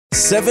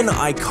7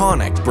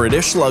 iconic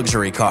British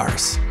luxury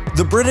cars.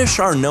 The British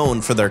are known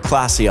for their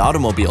classy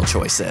automobile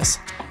choices.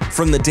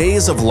 From the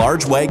days of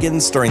large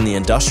wagons during the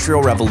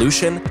Industrial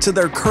Revolution to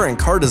their current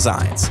car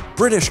designs,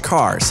 British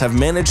cars have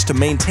managed to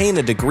maintain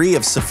a degree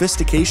of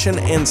sophistication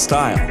and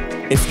style.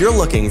 If you're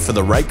looking for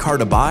the right car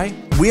to buy,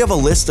 we have a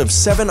list of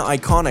 7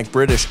 iconic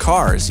British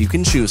cars you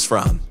can choose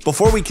from.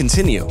 Before we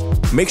continue,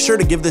 make sure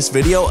to give this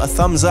video a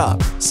thumbs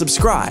up,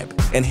 subscribe,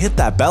 and hit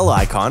that bell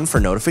icon for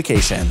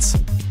notifications.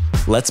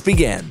 Let's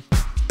begin.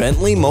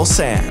 Bentley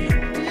Mulsanne.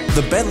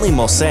 The Bentley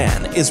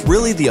Mulsanne is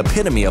really the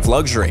epitome of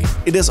luxury.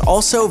 It is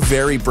also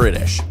very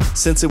British,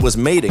 since it was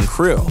made in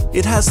Crewe.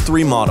 It has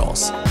 3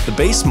 models: the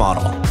base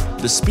model,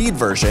 the speed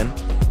version,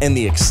 and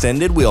the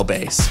extended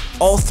wheelbase.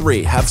 All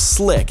 3 have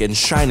slick and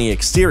shiny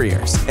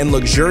exteriors and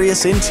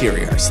luxurious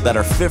interiors that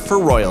are fit for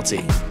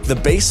royalty. The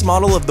base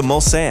model of the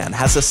Mulsanne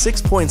has a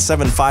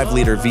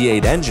 6.75-liter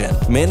V8 engine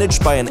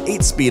managed by an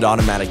 8-speed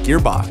automatic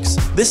gearbox.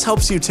 This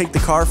helps you take the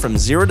car from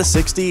 0 to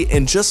 60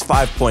 in just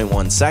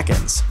 5.1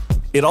 seconds.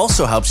 It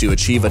also helps you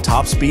achieve a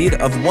top speed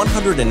of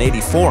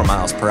 184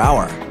 miles per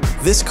hour.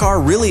 This car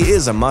really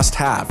is a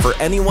must-have for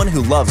anyone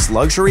who loves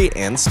luxury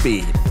and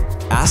speed.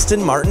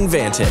 Aston Martin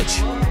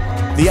Vantage.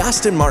 The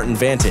Aston Martin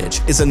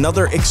Vantage is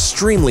another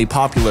extremely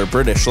popular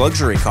British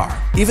luxury car.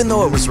 Even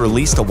though it was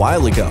released a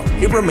while ago,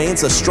 it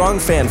remains a strong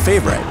fan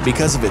favorite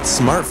because of its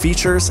smart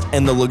features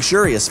and the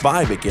luxurious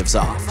vibe it gives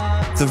off.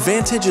 The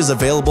Vantage is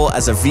available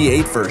as a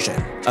V8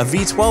 version, a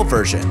V12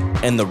 version,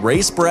 and the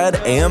race-bred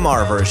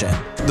AMR version.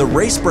 The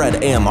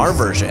race-bred AMR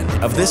version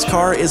of this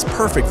car is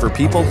perfect for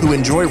people who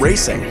enjoy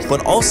racing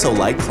but also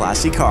like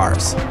classy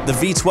cars. The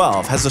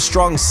V12 has a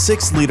strong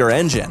 6-liter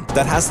engine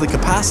that has the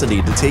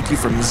capacity to take you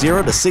from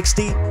 0 to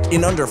 60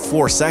 in under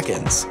 4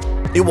 seconds.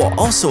 It will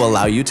also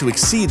allow you to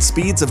exceed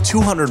speeds of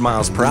 200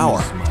 miles per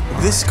hour.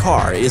 This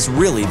car is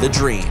really the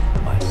dream.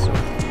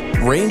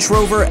 Range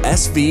Rover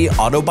SV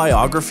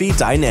Autobiography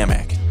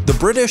Dynamic. The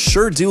British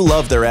sure do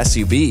love their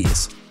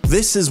SUVs.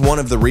 This is one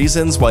of the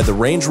reasons why the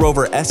Range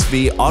Rover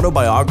SV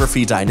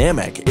Autobiography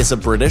Dynamic is a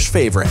British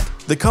favorite.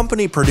 The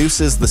company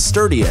produces the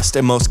sturdiest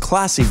and most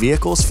classy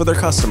vehicles for their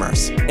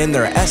customers, and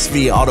their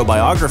SV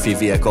Autobiography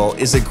vehicle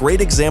is a great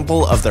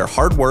example of their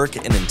hard work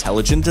and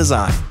intelligent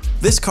design.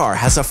 This car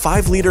has a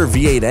 5-liter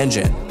V8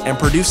 engine and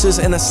produces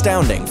an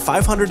astounding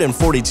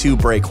 542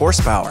 brake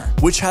horsepower,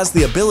 which has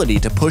the ability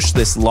to push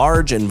this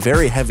large and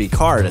very heavy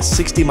car to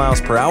 60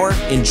 miles per hour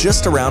in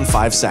just around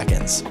 5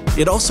 seconds.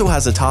 It also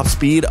has a top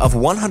speed of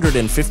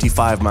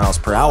 155 miles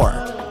per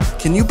hour.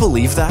 Can you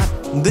believe that?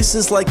 This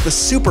is like the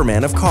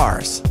Superman of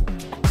cars.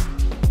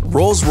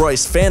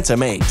 Rolls-Royce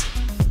Phantom 8.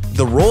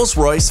 The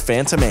Rolls-Royce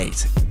Phantom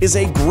 8 is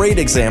a great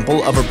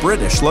example of a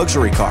British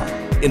luxury car.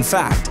 In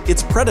fact,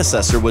 its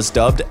predecessor was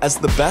dubbed as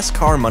the best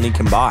car money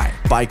can buy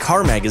by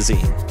Car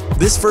Magazine.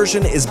 This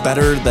version is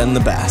better than the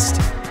best.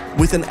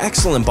 With an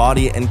excellent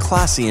body and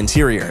classy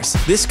interiors,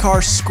 this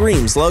car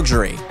screams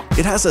luxury.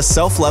 It has a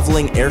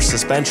self-leveling air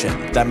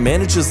suspension that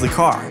manages the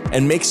car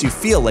and makes you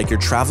feel like you're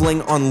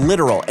traveling on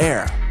literal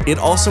air. It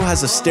also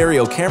has a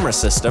stereo camera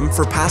system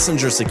for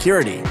passenger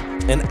security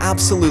and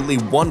absolutely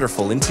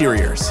wonderful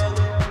interiors.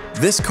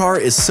 This car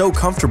is so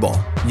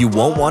comfortable, you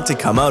won't want to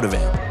come out of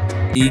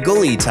it.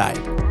 Eagle E-Type.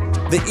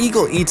 The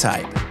Eagle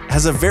E-Type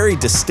has a very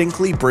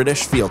distinctly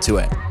British feel to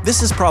it.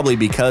 This is probably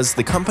because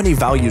the company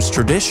values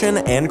tradition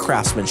and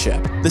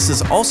craftsmanship. This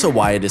is also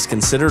why it is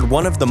considered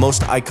one of the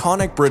most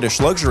iconic British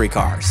luxury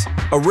cars.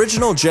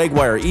 Original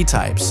Jaguar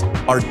E-Types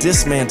are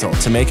dismantled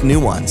to make new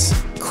ones.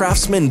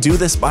 Craftsmen do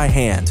this by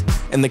hand,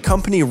 and the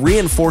company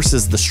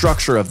reinforces the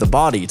structure of the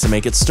body to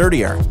make it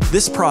sturdier.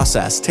 This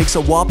process takes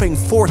a whopping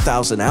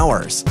 4,000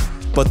 hours,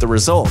 but the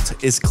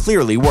result is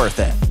clearly worth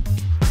it.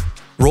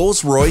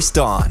 Rolls-Royce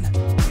Dawn.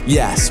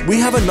 Yes, we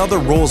have another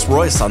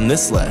Rolls-Royce on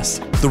this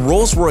list. The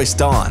Rolls-Royce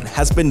Dawn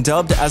has been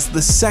dubbed as the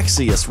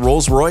sexiest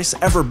Rolls-Royce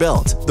ever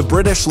built. The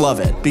British love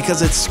it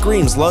because it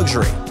screams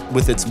luxury,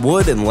 with its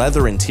wood and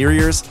leather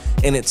interiors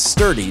and its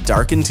sturdy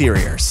dark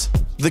interiors.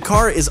 The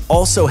car is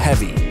also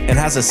heavy and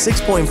has a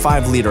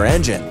 6.5-liter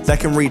engine that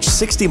can reach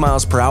 60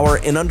 miles per hour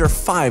in under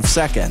 5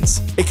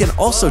 seconds. It can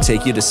also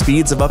take you to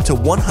speeds of up to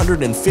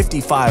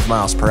 155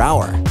 miles per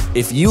hour.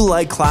 If you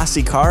like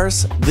classy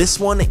cars, this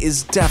one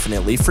is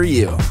definitely for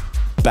you.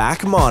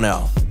 Back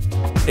Mono.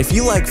 If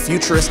you like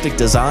futuristic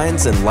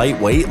designs and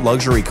lightweight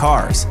luxury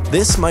cars,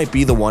 this might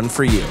be the one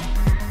for you.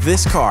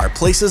 This car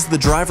places the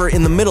driver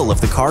in the middle of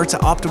the car to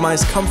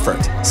optimize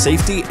comfort,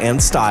 safety,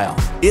 and style.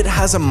 It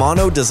has a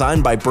mono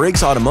designed by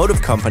Briggs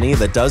Automotive Company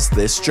that does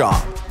this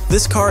job.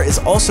 This car is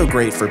also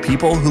great for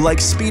people who like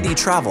speedy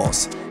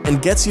travels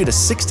and gets you to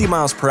 60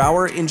 miles per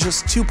hour in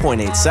just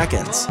 2.8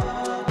 seconds.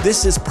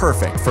 This is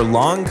perfect for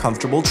long,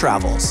 comfortable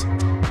travels.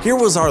 Here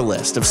was our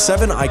list of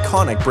 7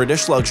 iconic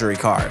British luxury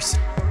cars.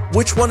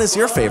 Which one is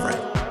your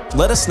favorite?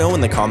 Let us know in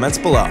the comments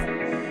below.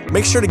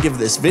 Make sure to give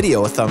this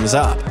video a thumbs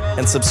up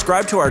and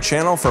subscribe to our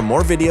channel for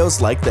more videos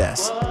like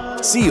this.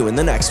 See you in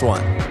the next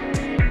one.